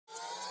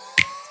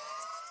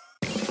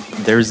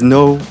There is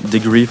no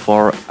degree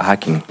for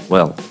hacking.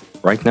 Well,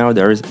 right now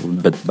there is,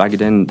 but back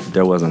then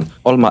there wasn't.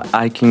 All my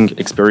hacking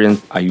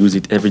experience, I use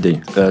it every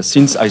day.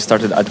 Since I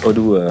started at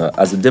Odoo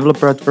as a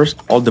developer at first,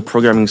 all the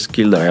programming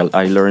skill that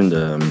I learned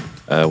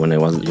when I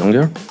was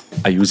younger,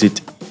 I use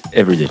it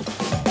every day.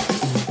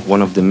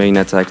 One of the main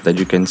attacks that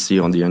you can see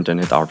on the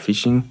internet are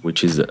phishing,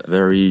 which is a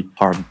very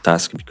hard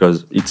task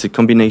because it's a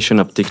combination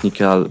of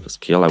technical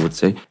skill, I would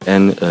say,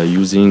 and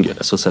using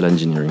social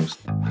engineering.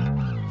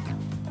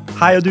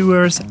 Hi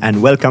Odooers,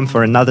 and welcome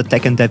for another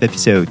Tech and Dev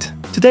episode.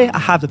 Today I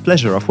have the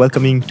pleasure of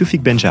welcoming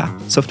Tufik Benja,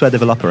 software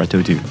developer at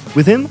Odoo.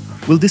 With him,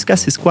 we'll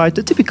discuss his quite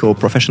a typical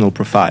professional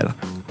profile.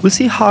 We'll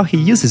see how he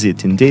uses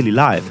it in daily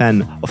life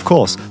and, of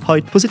course, how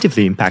it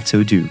positively impacts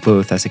Odoo,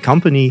 both as a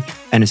company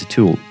and as a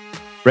tool.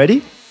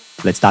 Ready?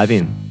 Let's dive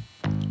in.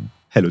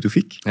 Hello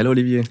Tufik. Hello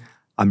Olivier.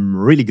 I'm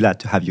really glad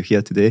to have you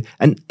here today.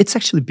 And it's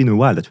actually been a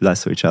while that we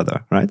last saw each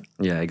other, right?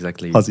 Yeah,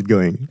 exactly. How's it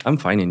going? I'm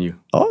fine, and you?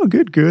 Oh,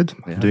 good.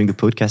 Yeah. Doing the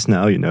podcast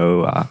now,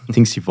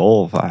 things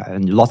evolve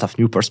and a lot of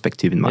new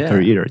perspective in my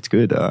career. It's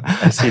good.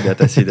 I see that.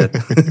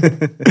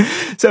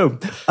 So,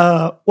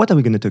 what are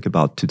we going to talk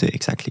about today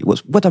exactly?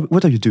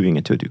 What are you doing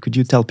at Odoo? Could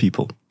you tell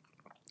people?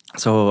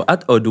 So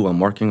at Odoo, I'm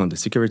working on the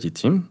security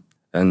team.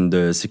 And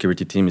the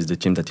security team is the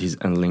team that is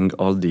handling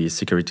all the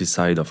security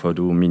side of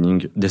Odoo,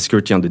 meaning the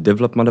security on the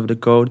development of the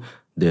code,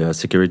 the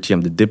security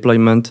on the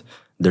deployment,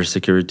 the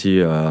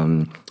security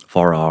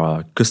for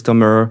our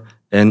customer,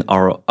 and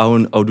our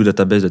own Odoo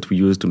database that we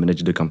use to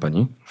manage the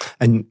company.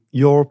 And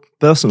your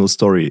personal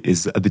story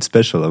is a bit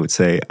special, I would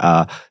say.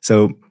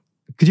 So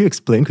could you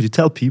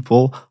tell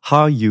people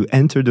how you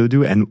entered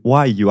Odoo and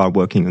why you are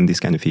working on these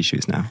kind of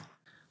issues now?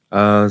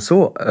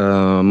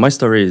 My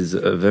story is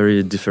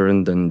very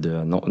different than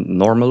the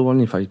normal one,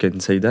 if I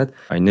can say that.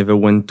 I never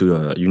went to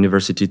a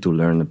university to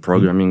learn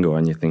programming or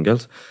anything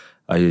else.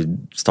 I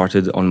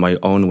started on my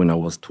own when I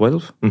was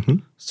 12. Mm-hmm.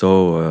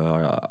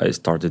 So I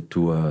started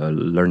to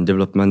learn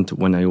development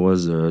when I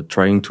was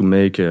trying to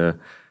make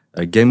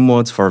game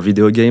mods for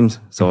video games.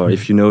 So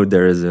if you know,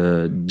 there is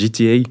a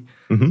GTA.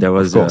 Mm-hmm. There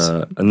was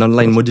an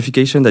online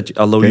modification that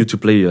allow you to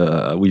play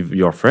with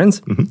your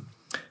friends. Mm-hmm.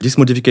 This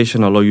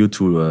modification allows you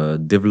to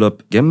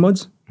develop game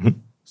mods. Mm-hmm.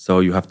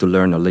 So you have to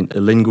learn a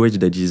language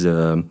that is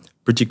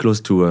pretty close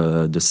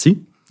to the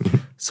C. Mm-hmm.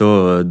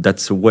 So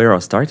that's where I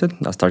started.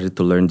 I started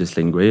to learn this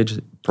language.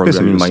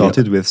 Programming. So you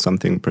started with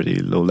something pretty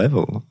low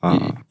level.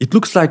 It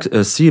looks like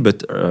a C,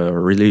 but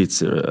really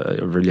it's a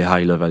really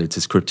high level. It's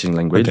a scripting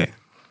language. Okay.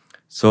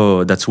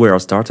 So that's where I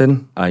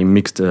started. I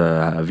mixed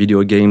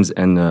video games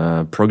and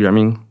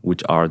programming,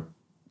 which are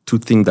two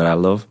things that I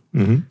love.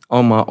 Mm-hmm.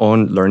 On my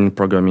own, learning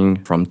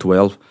programming from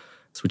 12,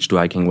 switched to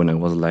hacking when I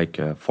was like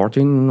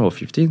 14 or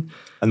 15.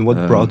 And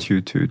what brought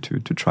you to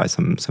try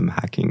some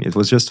hacking? It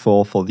was just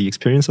for the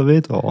experience of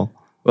it, or?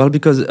 Well,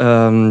 because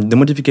the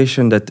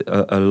modification that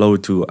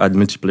allowed to add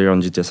multiplayer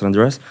on GTA San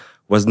Andreas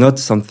was not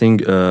something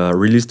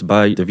released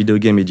by the video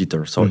game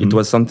editor. So it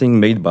was something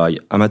made by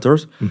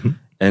amateurs. Mm-hmm.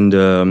 And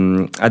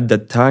at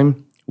that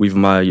time, with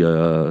my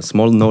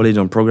small knowledge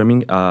on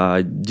programming,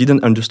 I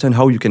didn't understand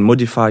how you can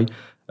modify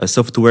a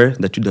software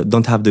that you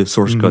don't have the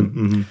source code.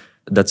 Mm-hmm.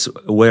 That's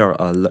where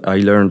I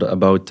learned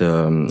about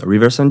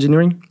reverse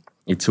engineering.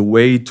 It's a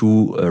way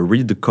to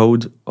read the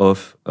code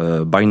of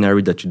a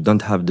binary that you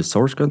don't have the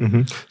source code.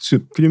 Mm-hmm. So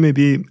could you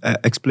maybe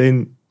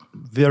explain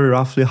very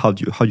roughly how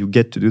you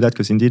get to do that?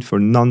 Because indeed, for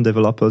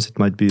non-developers, it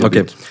might be a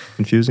bit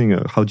confusing.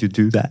 How do you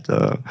do that?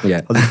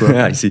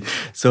 I see.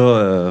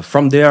 So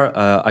from there,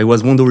 I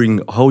was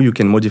wondering how you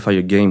can modify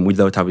a game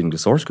without having the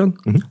source code.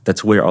 Mm-hmm.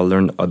 That's where I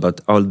learned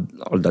about all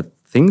that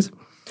things.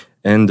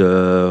 And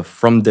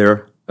from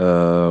there,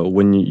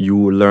 when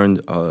you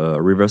learn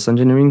reverse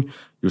engineering,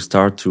 you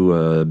start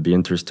to be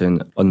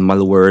interested on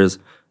malwares,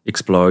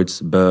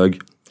 exploits,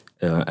 bug,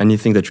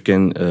 anything that you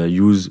can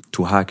use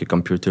to hack a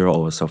computer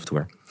or a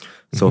software.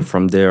 Mm-hmm. So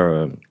from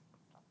there,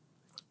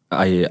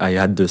 I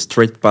had the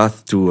straight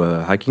path to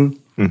hacking,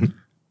 mm-hmm.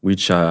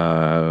 which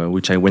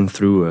I went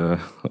through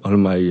all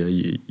my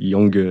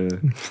young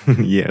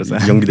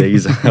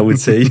days, I would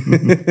say.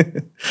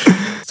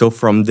 So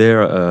from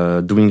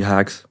there, doing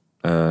hacks,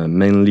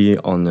 mainly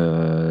on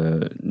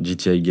a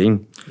GTA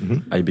game.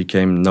 Mm-hmm. I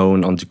became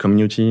known on the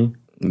community,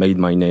 made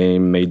my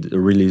name,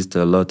 released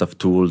a lot of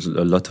tools,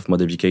 a lot of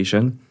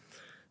modification.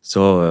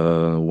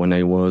 So when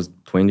I was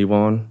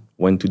 21,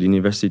 went to the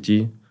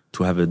university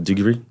to have a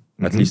degree,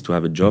 mm-hmm. at least to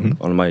have a job.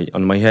 Mm-hmm.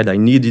 On my head, I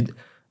needed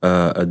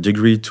a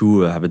degree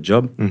to have a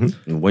job.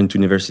 Mm-hmm. Went to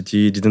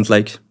university, didn't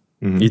like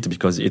it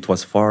because it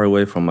was far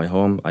away from my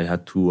home. I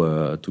had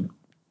to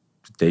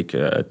take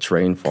a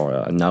train for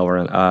an hour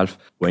and a half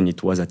when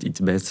it was at its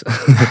best.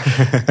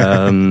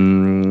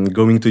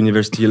 Going to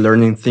university,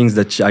 learning things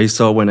that I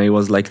saw when I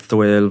was like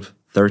 12,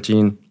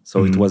 13.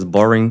 So it was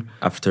boring.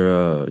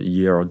 After a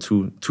year or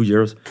 2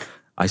 years,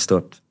 I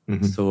stopped.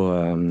 Mm-hmm.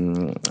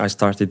 So I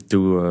started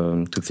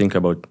to think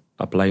about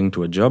applying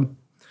to a job.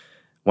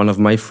 One of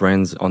my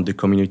friends on the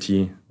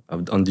community,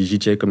 on the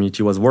GTA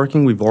community, was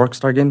working with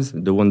Rockstar Games,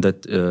 the one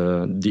that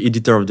the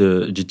editor of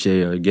the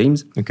GTA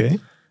games. Okay.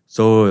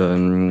 So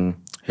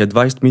he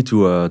advised me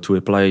to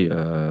apply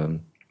to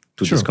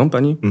this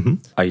company.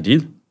 I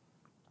did.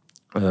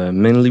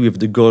 Mainly with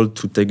the goal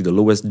to take the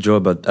lowest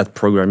job at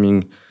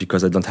programming,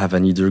 because I don't have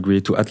any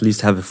degree, to at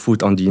least have a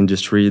foot on the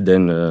industry,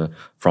 then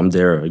from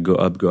there go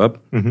up.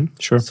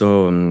 Sure.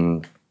 So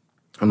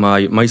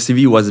my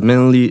CV was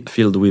mainly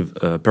filled with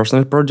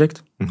personal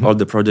project. All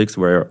the projects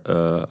were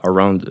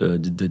around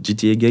the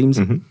GTA games.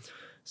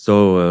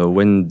 So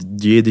when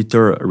the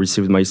editor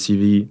received my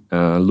CV,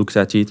 looked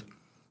at it,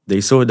 they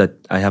saw that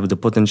I have the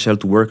potential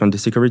to work on the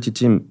security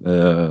team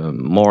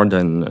more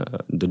than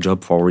the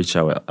job for which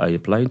I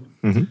applied.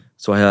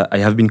 So I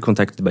have been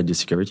contacted by the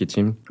security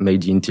team,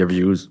 made the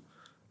interviews,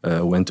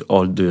 went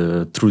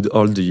through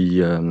all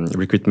the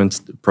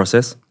recruitment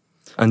process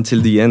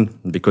until the end,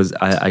 because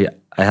I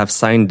have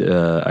signed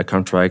a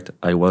contract.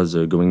 I was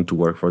going to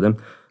work for them.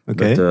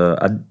 Okay.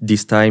 But at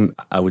this time,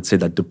 I would say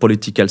that the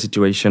political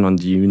situation on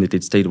the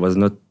United States was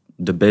not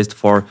the best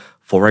for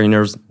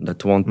foreigners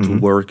that want to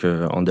work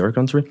on their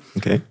country.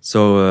 Okay.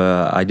 So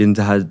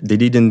they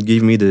didn't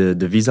give me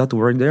the visa to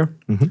work there.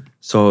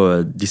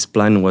 So this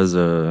plan was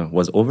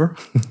over.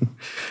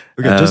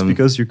 Okay, just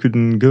because you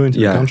couldn't go into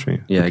the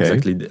country. Yeah, okay.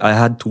 exactly. I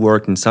had to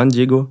work in San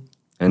Diego,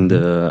 and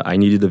I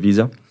needed a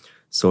visa,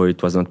 so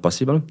it was not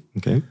possible.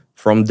 Okay.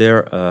 From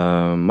there,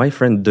 my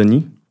friend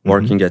Denis,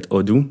 working at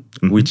Odoo,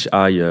 which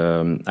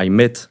I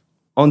met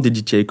on the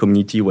GTA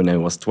community when I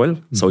was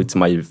 12. So it's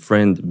my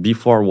friend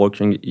before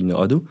working in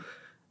Odoo,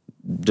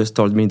 just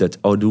told me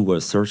that Odoo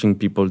was searching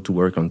people to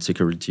work on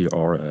security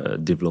or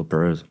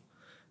developers.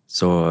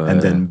 So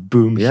and then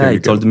boom. Yeah, he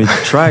told me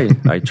to try.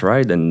 I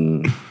tried,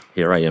 and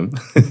here I am.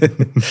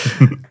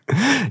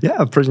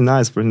 Yeah, pretty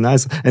nice.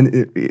 And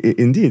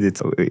indeed,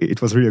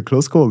 it was really a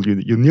close call.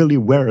 You nearly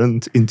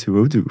weren't into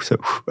Odoo. So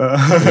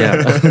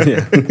yeah.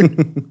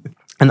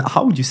 And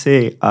how would you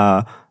say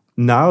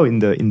now in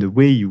the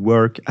way you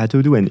work at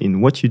Odoo and in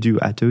what you do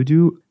at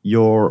Odoo,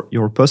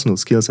 your personal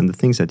skills and the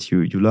things that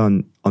you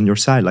learn on your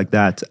side like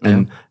that,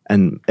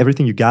 and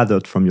everything you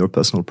gathered from your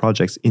personal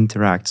projects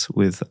interacts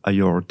with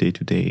your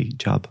day-to-day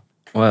job?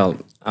 Well,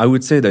 I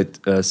would say that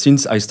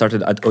since I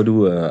started at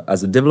Odoo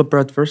as a developer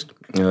at first,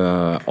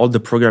 all the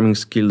programming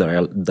skill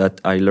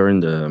that I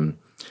learned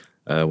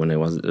when I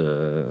was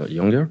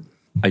younger,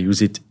 I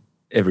use it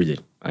every day.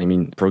 I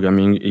mean,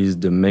 programming is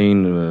the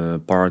main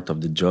part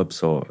of the job,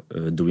 so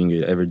doing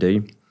it every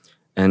day.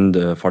 And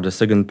for the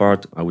second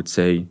part, I would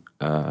say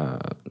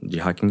the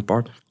hacking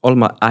part. All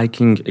my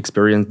hacking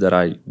experience that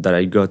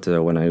I got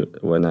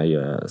when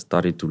I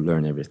started to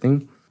learn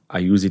everything, I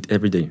use it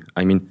every day.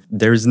 I mean,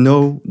 there is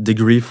no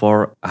degree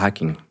for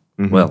hacking.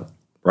 Well,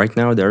 right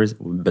now there is,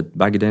 but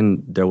back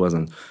then there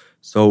wasn't.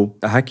 So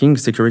hacking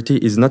security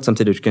is not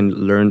something that you can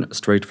learn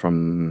straight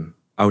from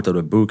out of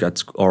a book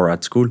or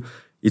at school.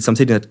 It's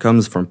something that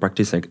comes from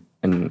practice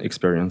and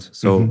experience.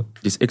 So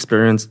this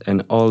experience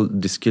and all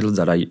the skills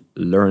that I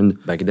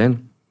learned back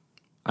then,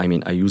 I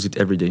mean, I use it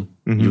every day.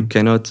 You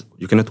cannot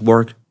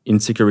work in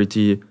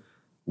security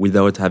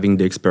without having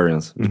the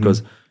experience,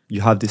 because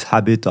you have this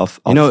habit of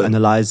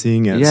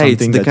analyzing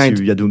something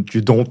that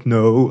you don't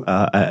know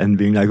and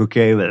being like,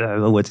 okay,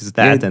 what is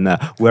that? And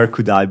where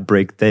could I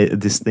break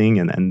this thing?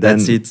 And then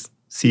that's it.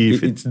 See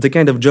if it's the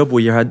kind of job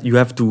where you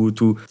have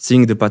to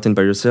seeing the pattern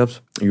by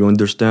yourself. You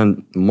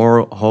understand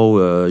more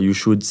how you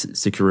should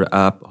secure an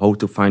app, how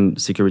to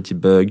find security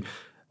bug,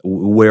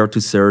 where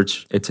to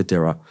search,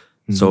 etc.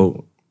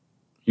 So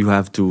you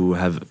have to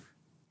have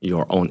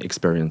your own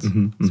experience.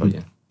 So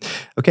yeah.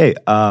 Okay.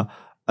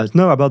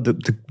 Now about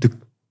the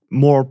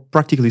more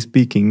practically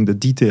speaking, the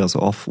details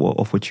of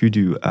what you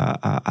do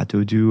at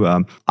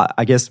Odoo.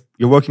 I guess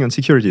you're working on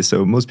security,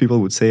 so most people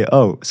would say,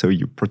 oh, so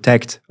you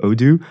protect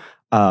Odoo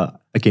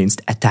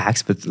against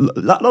attacks, but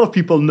a lot of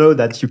people know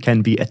that you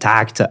can be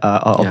attacked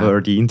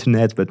over the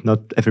internet, but not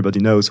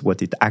everybody knows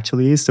what it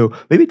actually is. So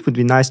maybe it would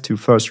be nice to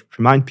first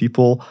remind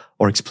people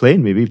or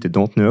explain, maybe if they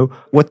don't know,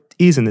 what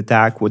is an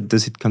attack, what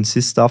does it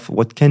consist of,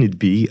 what can it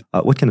be,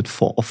 what kind of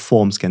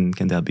forms can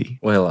there be?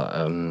 Well,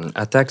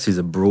 attacks is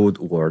a broad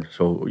word,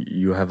 so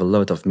you have a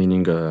lot of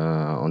meaning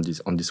on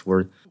this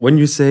word. When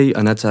you say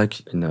an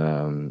attack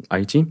in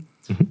IT,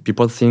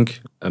 people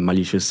think a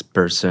malicious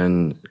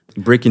person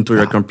break into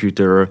your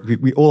computer.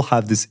 We all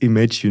have this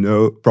image,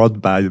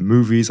 brought by the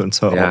movies and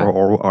so,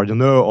 or I don't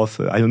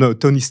know,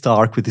 Tony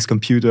Stark with his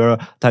computer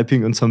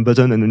typing on some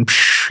button, and then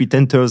it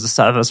enters the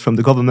servers from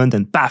the government,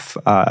 and paf,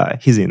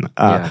 he's in.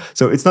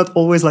 So it's not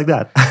always like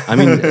that. I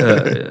mean,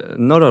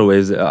 not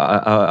always.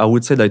 I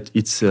would say that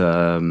it's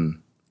a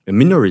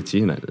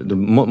minority.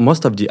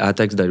 Most of the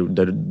attacks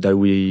that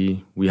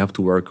we have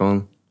to work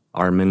on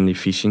are mainly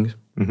phishing.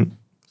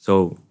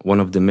 So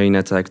one of the main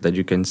attacks that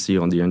you can see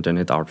on the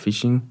internet are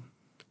phishing,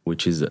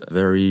 which is a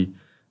very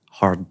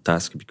hard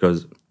task,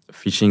 because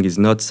phishing is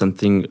not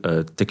something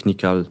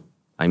technical.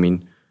 I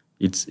mean,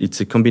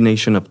 it's a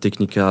combination of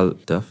technical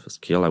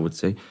skill, I would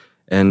say,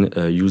 and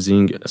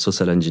using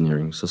social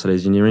engineering. Social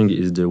engineering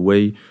is the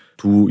way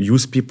to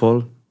use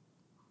people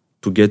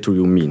to get to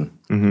your mean.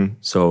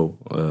 So,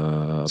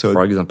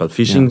 for example,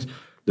 phishing,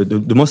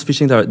 the most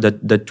phishing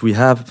that we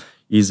have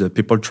is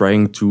people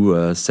trying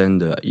to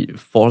send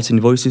false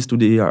invoices to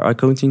the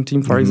accounting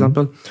team, for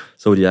example.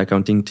 So the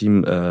accounting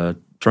team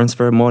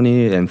transfer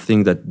money and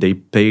think that they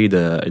paid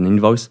an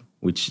invoice,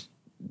 which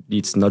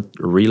it's not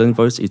a real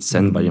invoice. It's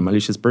sent by a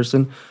malicious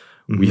person.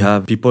 We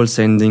have people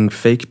sending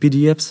fake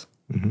PDFs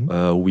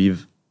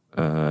with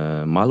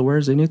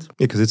malwares in it.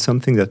 Because it's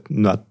something that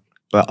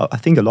I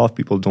think a lot of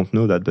people don't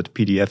know that, but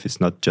PDF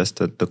is not just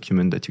a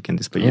document that you can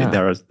display. Yeah.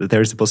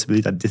 There is a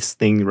possibility that this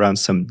thing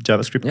runs some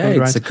JavaScript code,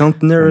 right? It's a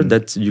container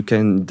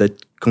that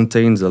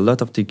contains a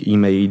lot of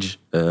image,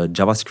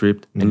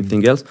 JavaScript,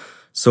 anything else.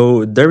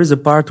 So there is a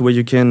part where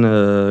you can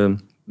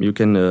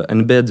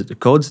embed the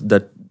codes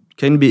that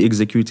can be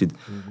executed.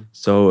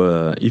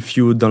 So if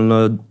you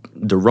download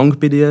the wrong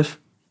PDF,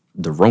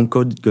 the wrong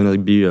code is gonna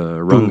be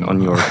run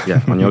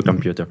on your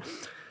computer.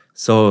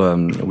 So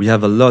we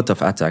have a lot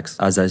of attacks.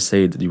 As I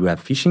said, you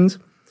have phishings.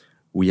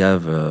 We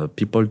have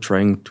people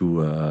trying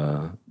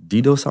to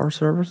DDoS our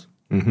servers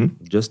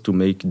just to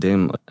make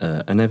them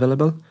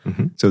unavailable.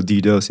 So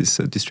DDoS is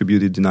a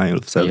distributed denial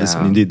of service.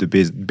 And indeed, the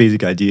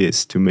basic idea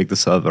is to make the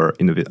server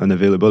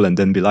unavailable and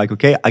then be like,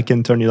 okay, I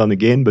can turn it on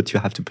again, but you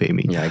have to pay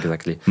me. Yeah,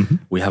 exactly.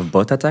 We have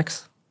bot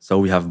attacks. So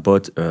we have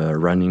bot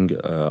running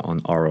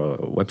on our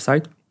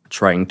website,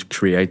 trying to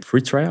create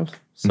free trials,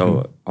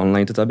 so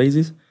online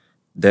databases.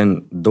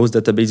 Then those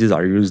databases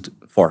are used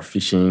for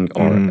phishing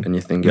or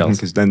anything else.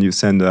 Because then you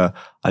send a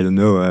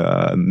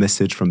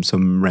message from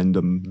some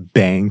random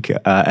bank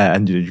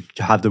and you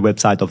have the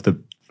website of the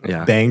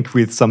bank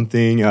with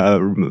something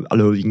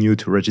allowing you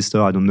to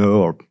register, I don't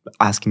know, or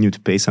asking you to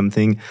pay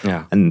something.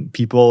 Yeah. And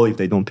people, if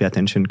they don't pay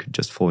attention, could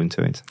just fall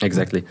into it.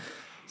 Exactly.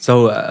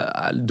 So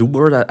the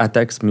word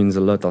attacks means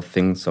a lot of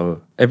things.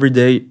 So every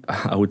day,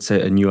 I would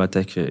say a new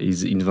attack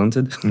is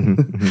invented.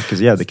 Because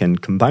they can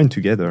combine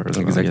together.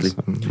 Exactly.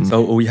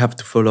 So we have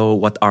to follow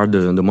what are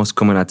the most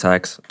common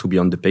attacks to be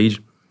on the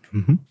page.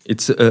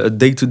 It's a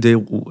day-to-day,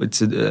 it's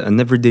an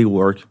everyday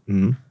work.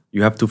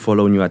 You have to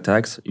follow new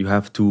attacks. You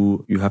have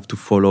to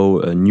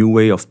follow a new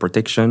way of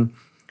protection.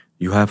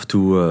 You have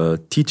to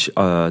teach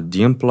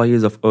the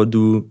employees of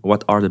Odoo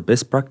what are the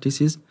best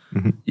practices.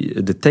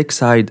 The tech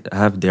side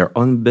have their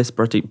own best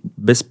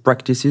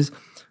practices.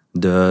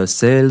 The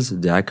sales,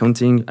 the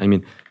accounting. I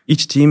mean,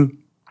 each team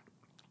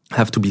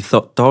have to be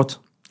taught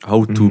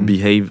how to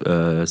behave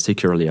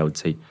securely, I would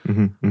say.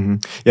 Yeah,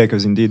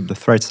 because indeed the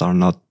threats are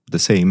not the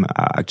same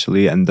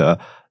actually, and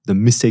the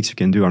mistakes you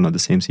can do are not the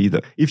same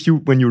either. If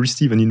when you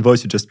receive an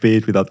invoice, you just pay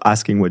it without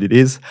asking what it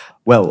is,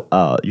 well,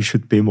 you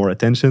should pay more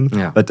attention.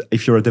 Yeah. But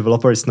if you're a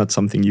developer, it's not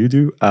something you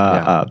do.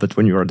 But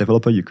when you're a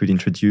developer, you could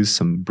introduce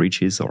some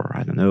breaches or,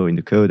 I don't know, in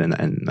the code. And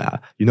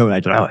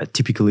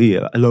typically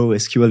a low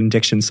SQL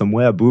injection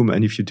somewhere, boom.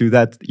 And if you do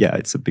that,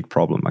 it's a big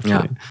problem,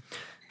 actually.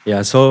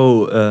 Yeah,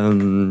 so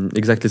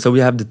exactly. So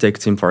we have the tech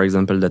team, for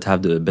example, that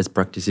have the best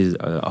practices,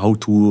 how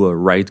to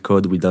write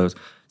code without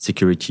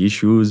security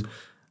issues.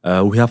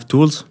 We have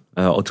tools,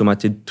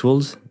 automated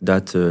tools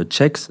that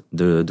checks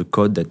the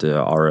code that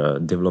our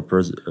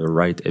developers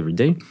write every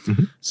day.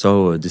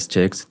 So these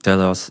checks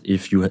tell us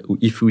if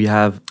we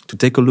have to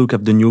take a look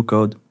at the new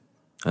code,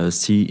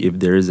 see if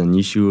there is an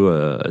issue,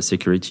 a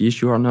security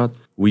issue or not.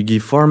 We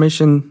give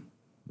formation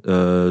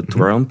to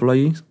our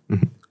employees.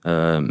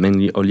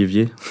 Mainly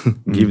Olivier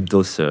give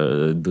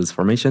those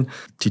formation,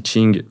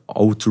 teaching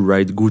how to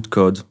write good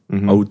code,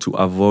 how to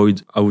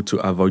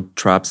avoid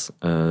traps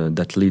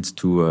that leads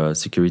to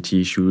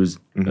security issues.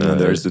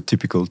 There's the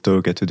typical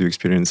talk at Odoo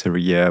Experience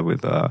every year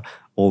with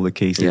all the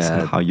cases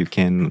and how you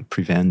can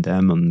prevent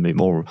them, and maybe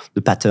more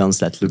the patterns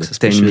that look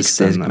suspicious.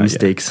 10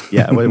 mistakes.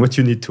 What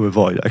you need to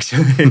avoid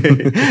actually.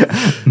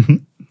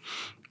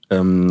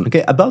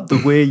 Okay, about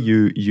the way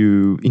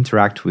you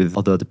interact with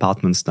other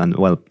departments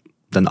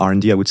than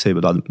R&D, I would say,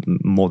 but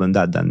more than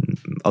that, than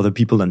other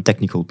people, than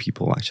technical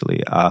people,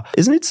 actually.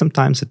 Isn't it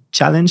sometimes a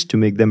challenge to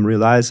make them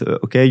realize,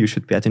 okay, you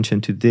should pay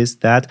attention to this,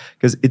 that?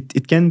 Because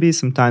it can be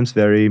sometimes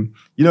very,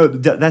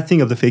 that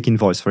thing of the fake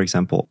invoice, for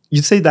example.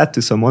 You say that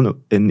to someone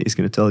and he's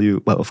going to tell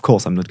you, well, of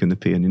course, I'm not going to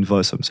pay an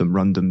invoice from some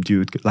random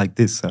dude like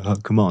this.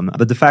 Come on.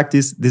 But the fact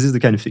is, this is the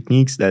kind of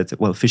techniques that,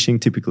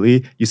 phishing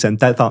typically, you send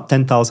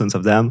 10,000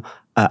 of them,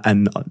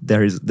 and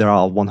there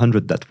are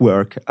 100 that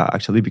work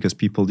actually because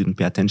people didn't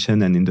pay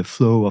attention, and in the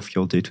flow of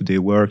your day-to-day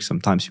work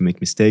sometimes you make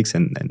mistakes,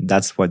 and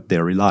that's what they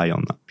rely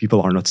on.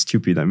 People are not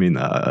stupid. I mean,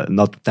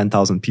 not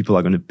 10,000 people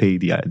are going to pay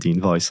the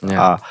invoice.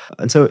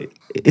 And so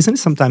isn't it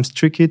sometimes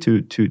tricky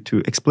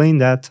to explain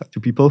that to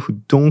people who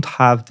don't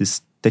have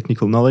this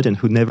technical knowledge and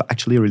who never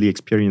actually really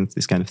experienced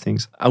these kind of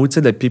things? I would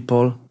say that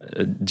people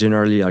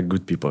generally are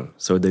good people,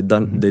 so they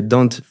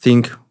don't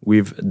think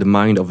with the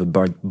mind of a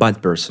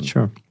bad person.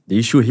 Sure. The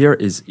issue here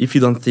is if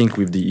you don't think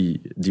with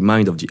the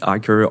mind of the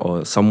hacker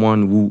or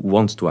someone who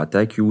wants to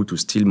attack you, to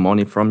steal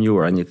money from you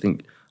or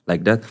anything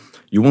like that,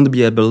 you won't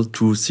be able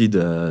to see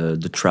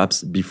the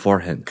traps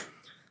beforehand.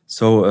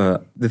 So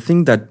the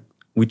thing that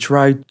we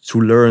try to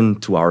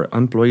learn to our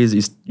employees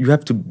is you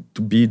have to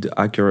be the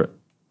hacker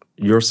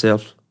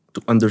yourself,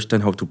 to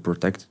understand how to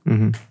protect,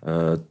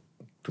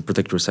 to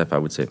protect yourself, I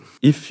would say.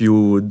 If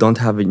you don't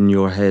have in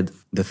your head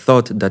the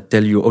thought that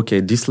tell you,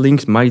 okay, this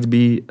link might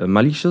be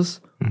malicious,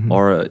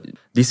 or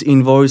this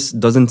invoice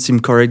doesn't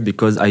seem correct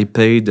because I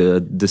paid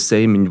the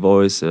same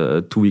invoice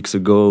 2 weeks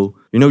ago.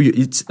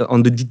 It's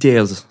on the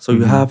details. So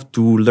you have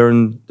to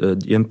learn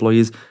the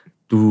employees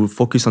to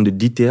focus on the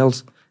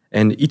details,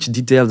 and each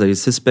detail that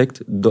is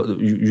suspect,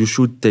 you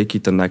should take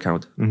it into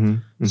account.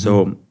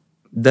 So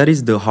that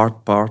is the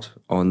hard part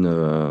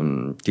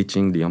on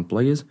teaching the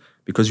employees,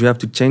 because you have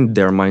to change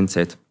their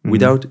mindset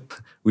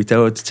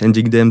without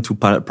changing them to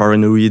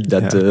paranoid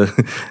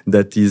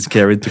that is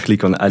scared to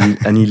click on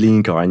any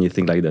link or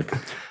anything like that.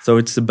 So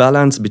it's a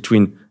balance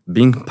between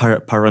being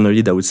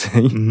paranoid, I would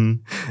say,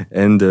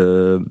 and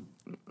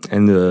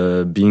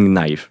being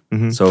naive.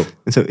 So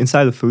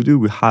inside of Odoo,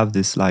 we have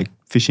this like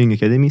phishing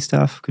academy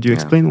stuff. Could you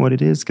explain what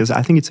it is? Because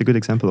I think it's a good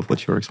example of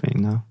what you're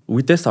explaining now.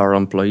 We test our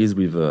employees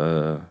with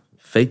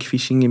fake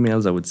phishing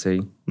emails, I would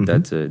say,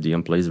 that the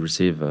employees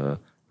receive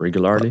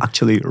regularly. Well,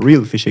 actually,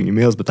 real phishing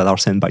emails, but that are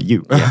sent by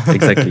you. Yeah,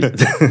 exactly.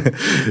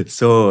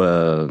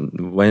 So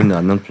when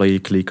an employee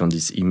clicks on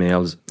these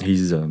emails,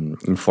 he's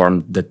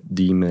informed that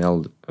the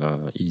email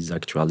is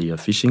actually a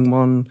phishing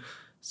one.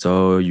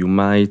 So you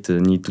might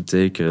need to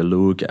take a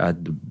look at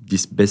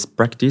this best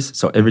practice.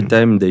 So every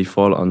time they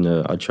fall on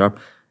a trap,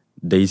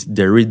 they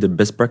read the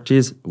best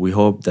practice. We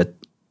hope that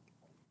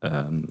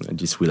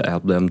this will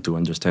help them to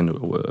understand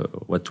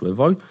what to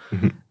avoid.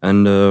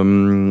 And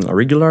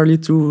regularly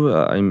too,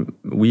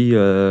 we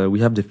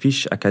have the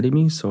Fish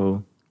Academy.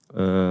 So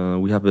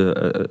we have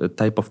a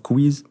type of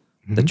quiz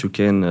that you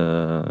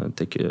can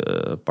take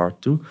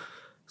part to.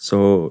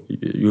 So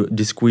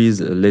this quiz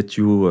let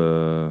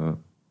you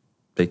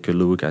take a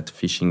look at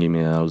phishing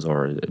emails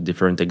or a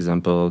different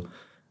example.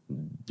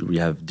 We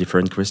have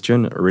different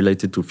questions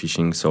related to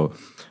phishing. So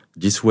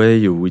this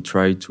way we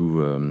try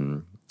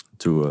to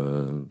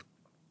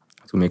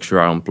make sure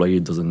our employee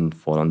doesn't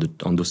fall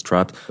on those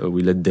traps.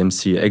 We let them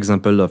see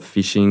examples of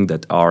phishing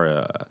that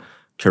are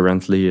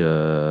currently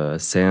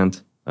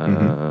sent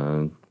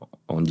on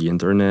the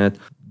internet.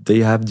 They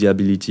have the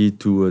ability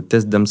to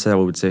test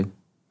themselves, I would say,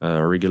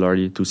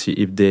 regularly to see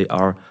if they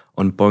are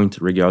on point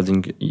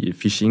regarding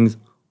phishing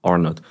or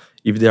not.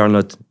 If they are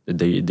not,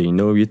 they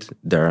know it.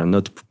 They are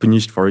not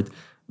punished for it,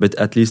 but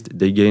at least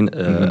they gain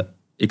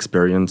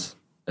experience,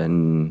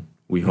 and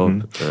we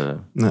hope.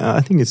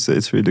 I think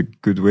it's really a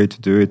good way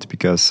to do it,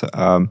 because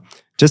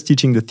just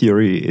teaching the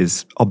theory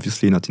is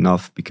obviously not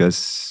enough,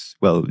 because,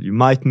 well, you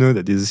might know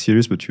that this is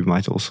serious, but you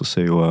might also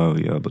say, well,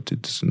 yeah, but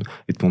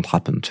it won't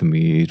happen to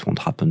me. It won't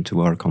happen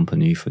to our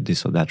company for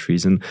this or that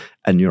reason.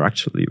 And you're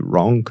actually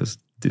wrong, because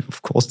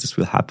of course this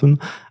will happen.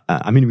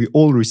 We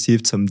all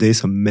received someday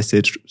some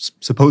message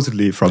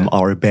supposedly from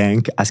our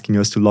bank asking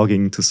us to log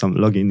in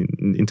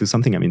into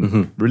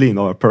something. Really in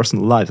our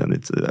personal lives, and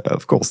it's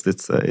of course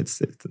it's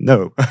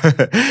no.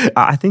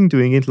 I think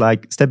doing it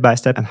like step by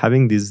step and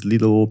having these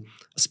little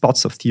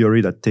spots of theory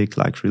that take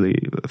like really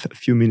a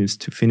few minutes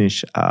to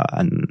finish,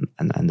 and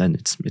then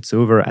it's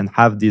over, and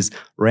have these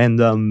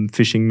random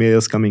phishing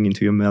mails coming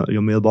into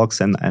your mailbox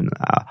and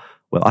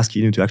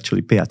asking you to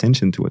actually pay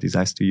attention to what is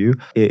asked to you.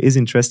 It is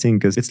interesting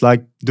because it's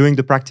like doing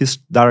the practice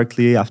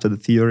directly after the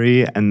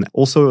theory, and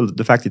also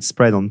the fact it's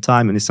spread on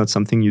time and it's not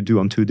something you do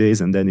on 2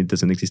 days and then it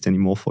doesn't exist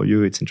anymore for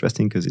you. It's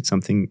interesting because it's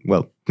something,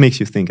 makes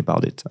you think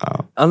about it.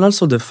 And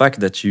also the fact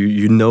that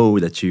you know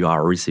that you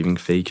are receiving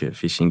fake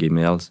phishing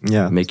emails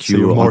make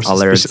you more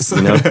alert.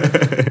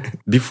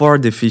 Before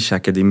the Fish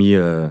Academy,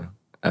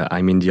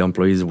 the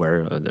employees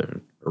were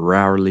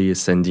rarely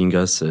sending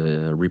us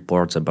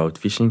reports about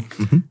phishing.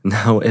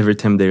 Now, every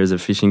time there is a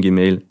phishing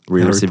email,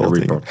 we receive a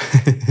report.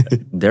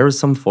 There is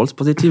some false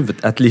positive,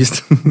 but at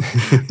least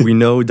we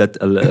know that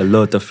a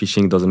lot of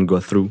phishing doesn't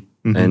go through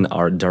and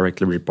are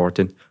directly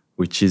reported,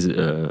 which is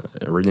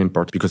really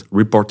important, because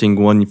reporting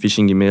one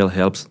phishing email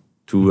helps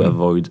to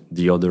avoid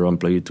the other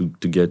employee to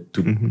get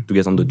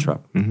on the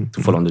trap,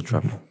 to fall on the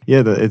trap.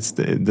 Yeah,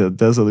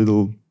 there's a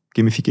little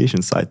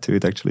gamification side to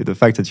it, actually. The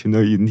fact that you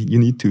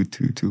need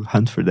to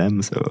hunt for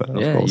them. So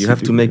of course you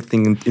have to make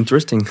things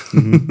interesting.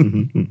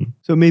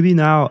 So maybe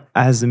now,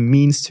 as a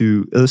means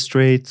to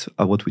illustrate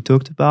what we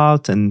talked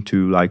about and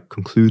to like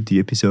conclude the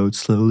episode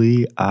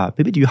slowly,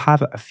 maybe do you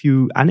have a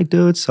few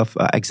anecdotes of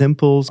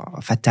examples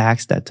of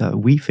attacks that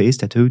we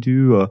faced at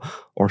Odoo,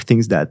 or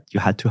things that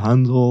you had to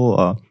handle?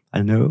 I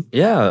don't know.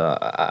 Yeah,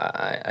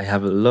 I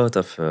have a lot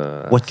of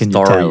what can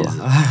stories. You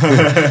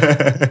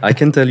tell? I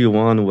can tell you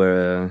one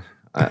where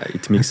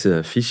it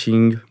mixes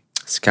phishing,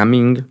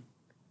 scamming,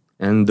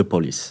 and the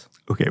police.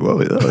 Okay, well,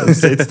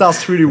 it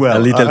starts really well.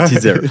 A little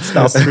teaser. It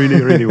starts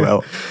really, really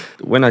well.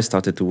 When I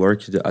started to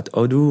work at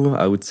Odoo,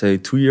 I would say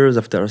 2 years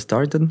after I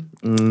started,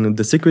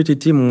 the security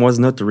team was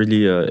not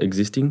really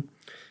existing.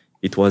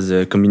 It was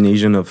a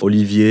combination of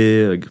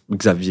Olivier,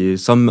 Xavier,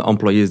 some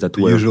employees that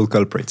were... The usual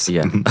culprits.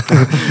 Yeah.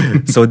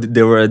 So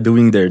they were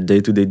doing their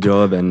day-to-day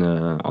job, and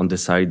on the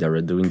side, they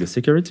were doing the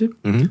security.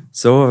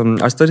 So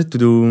I started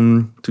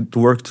to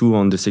work too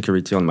on the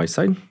security on my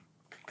side.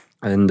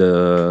 And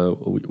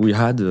we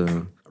had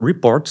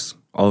reports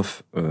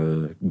of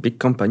big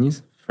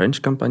companies,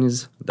 French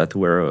companies, that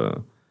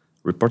were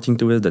reporting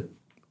to us that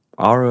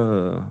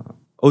our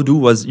Odoo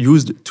was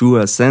used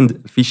to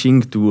send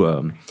phishing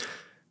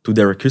to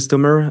their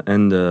customer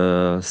and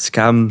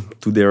scam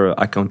to their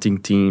accounting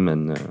team,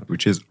 and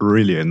which is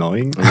really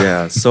annoying.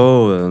 yeah.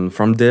 So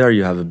from there,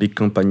 you have a big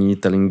company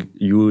telling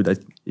you that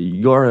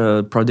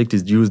your product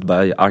is used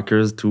by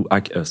hackers to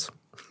hack us,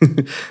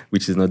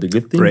 which is not a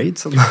good thing. Great.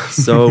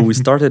 So we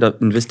started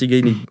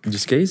investigating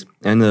this case,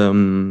 and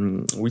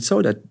we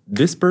saw that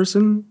this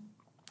person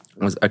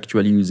was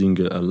actually using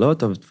a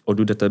lot of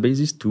Odoo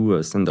databases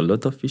to send a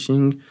lot of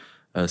phishing,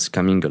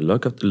 scamming a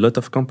lot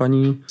of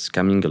company,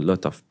 scamming a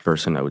lot of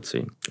person, I would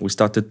say. We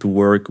started to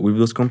work with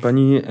those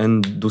company,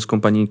 and those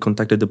company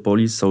contacted the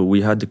police. So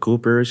we had the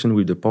cooperation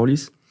with the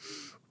police,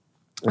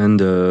 and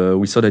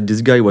we saw that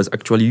this guy was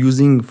actually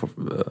using for,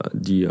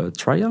 the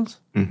trials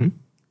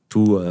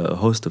to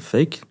host a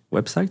fake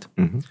website.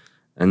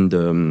 And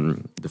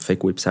the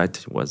fake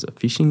website was a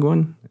phishing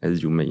one,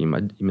 as you may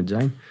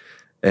imagine.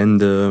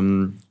 And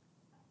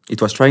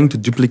it was trying to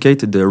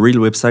duplicate the real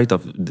website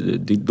of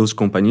those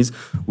companies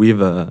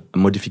with a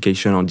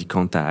modification on the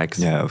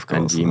contacts of course,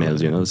 and the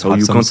emails, you know. So have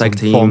you contact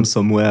some him form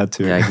somewhere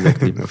to. Yeah,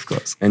 exactly. Of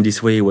course. And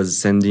this way he was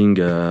sending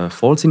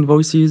false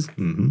invoices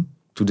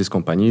to these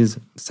companies,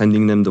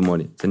 sending him the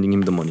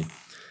money.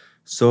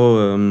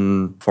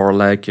 So for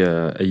like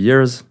a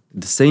years,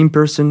 the same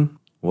person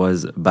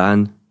was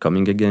banned,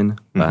 coming again,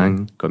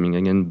 banned, coming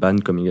again,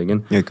 banned, coming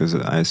again. Yeah, because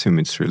I assume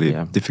it's really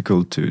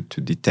difficult to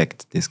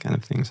detect these kind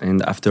of things.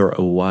 And after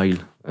a while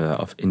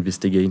of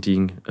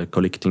investigating,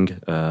 collecting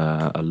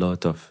a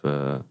lot of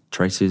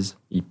traces,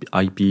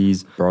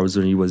 IPs,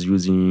 browser he was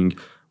using,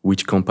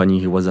 which company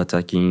he was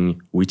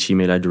attacking, which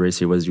email address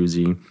he was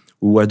using,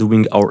 we were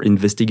doing our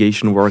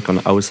investigation work on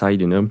our side,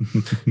 you know.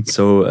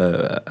 So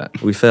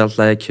we felt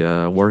like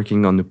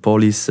working on the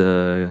police,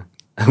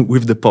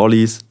 with the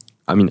police.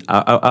 I mean,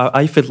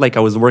 I felt like I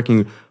was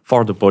working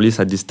for the police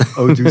at this time.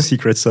 Odoo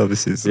Secret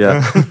Services.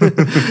 Yeah.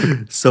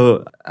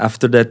 So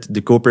after that,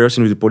 the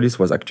cooperation with the police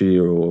was actually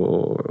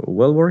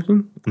well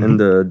working. And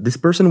this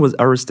person was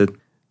arrested.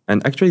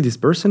 And actually, this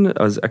person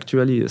was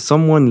actually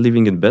someone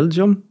living in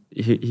Belgium.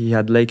 He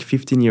had like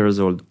 15 years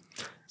old.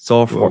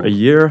 So for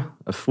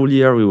a full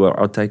year, we were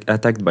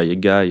attacked by a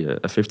guy,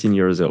 a 15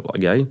 years old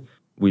guy.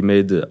 We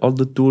made all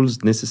the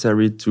tools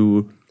necessary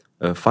to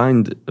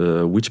find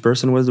which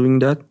person was doing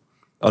that,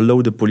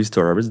 allow the police to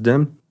arrest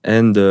them.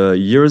 And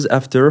years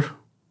after,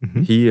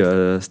 he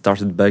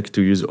started back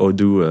to use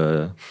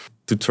Odoo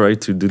to try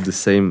to do the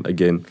same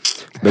again.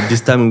 But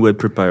this time we were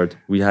prepared.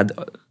 We had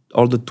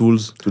all the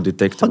tools to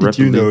detect. How did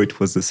you know it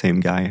was the same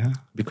guy? Huh?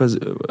 Because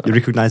you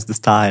recognized the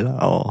style,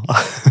 or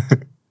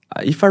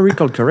if I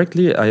recall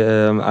correctly,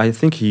 I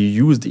think he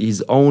used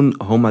his own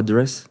home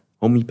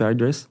IP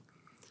address,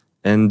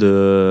 and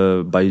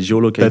by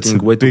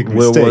geolocating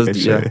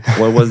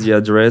where was the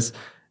address,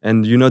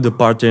 and you know the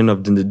pattern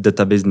of the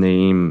database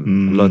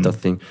name, a lot of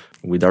things.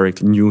 We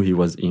directly knew he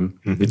was him.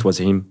 It was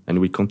him, and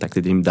we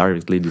contacted him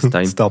directly this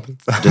time. Stop it!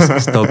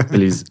 Just stop,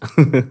 please.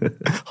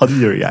 How did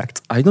you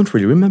react? I don't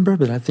really remember,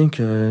 but I think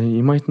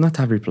he might not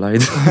have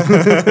replied.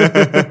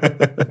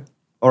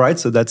 All right,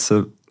 so that's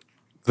a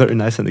very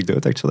nice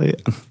anecdote, actually.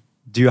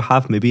 Do you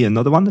have maybe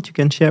another one that you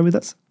can share with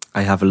us?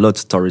 I have a lot of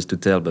stories to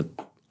tell, but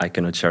I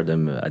cannot share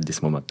them at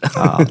this moment.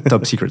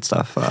 Top secret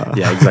stuff.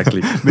 Yeah,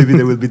 exactly. Maybe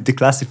they will be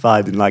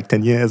declassified in like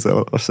 10 years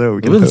or so.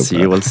 We'll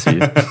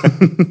see.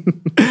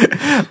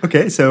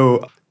 Okay,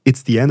 so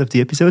it's the end of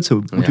the episode.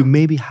 So would you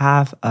maybe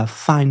have a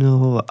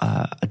final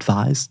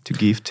advice to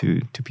give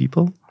to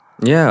people?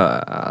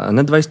 Yeah, an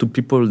advice to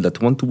people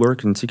that want to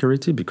work in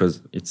security,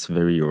 because it's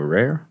very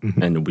rare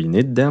and we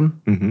need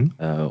them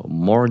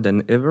more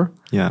than ever.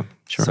 Yeah,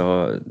 sure.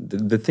 So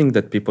the thing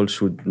that people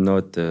should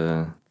not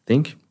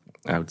think,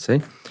 I would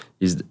say,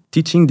 is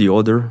teaching the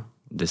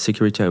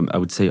security, I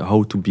would say,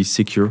 how to be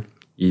secure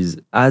is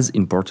as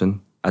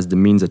important as the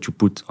means that you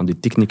put on the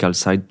technical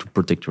side to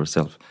protect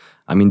yourself.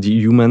 I mean, the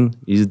human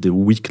is the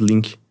weak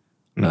link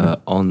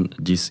on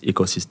this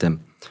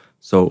ecosystem.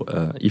 So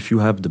if you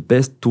have the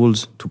best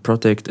tools to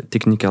protect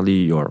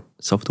technically your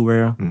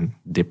software,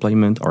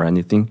 deployment or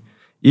anything,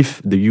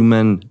 if the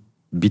human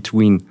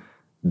between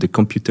the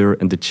computer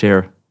and the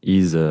chair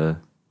is the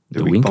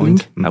weak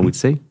link, I would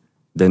say,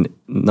 then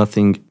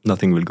nothing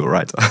will go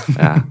right.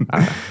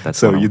 That's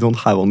so you don't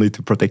have only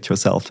to protect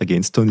yourself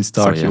against Tony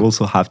Stark, you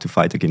also have to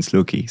fight against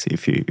Loki. So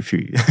if you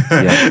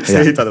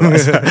say it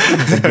otherwise.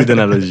 Good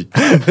analogy.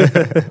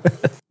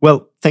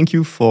 Well, thank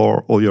you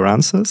for all your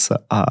answers.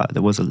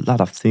 There was a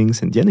lot of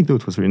things, and the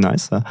anecdote was really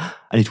nice. And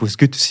it was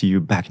good to see you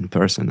back in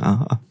person.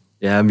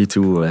 Yeah, me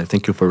too.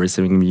 Thank you for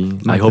receiving me.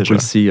 My I hope pleasure. we'll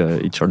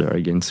see each other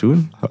again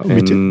soon.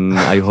 Me too.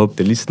 I hope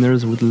the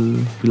listeners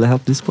will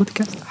help this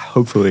podcast.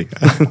 Hopefully.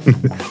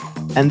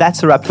 And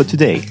that's a wrap for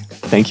today.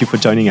 Thank you for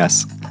joining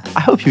us.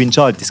 I hope you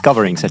enjoyed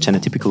discovering such an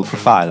atypical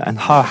profile and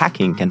how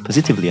hacking can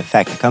positively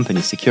affect a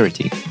company's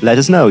security. Let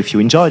us know if you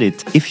enjoyed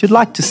it. If you'd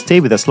like to stay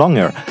with us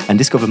longer and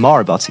discover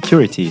more about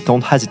security,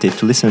 don't hesitate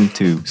to listen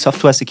to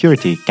Software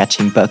Security,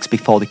 Catching Bugs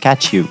Before They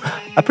Catch You,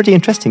 a pretty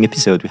interesting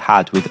episode we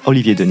had with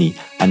Olivier Denis,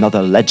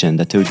 another legend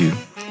at Odoo.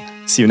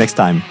 See you next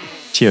time.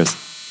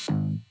 Cheers.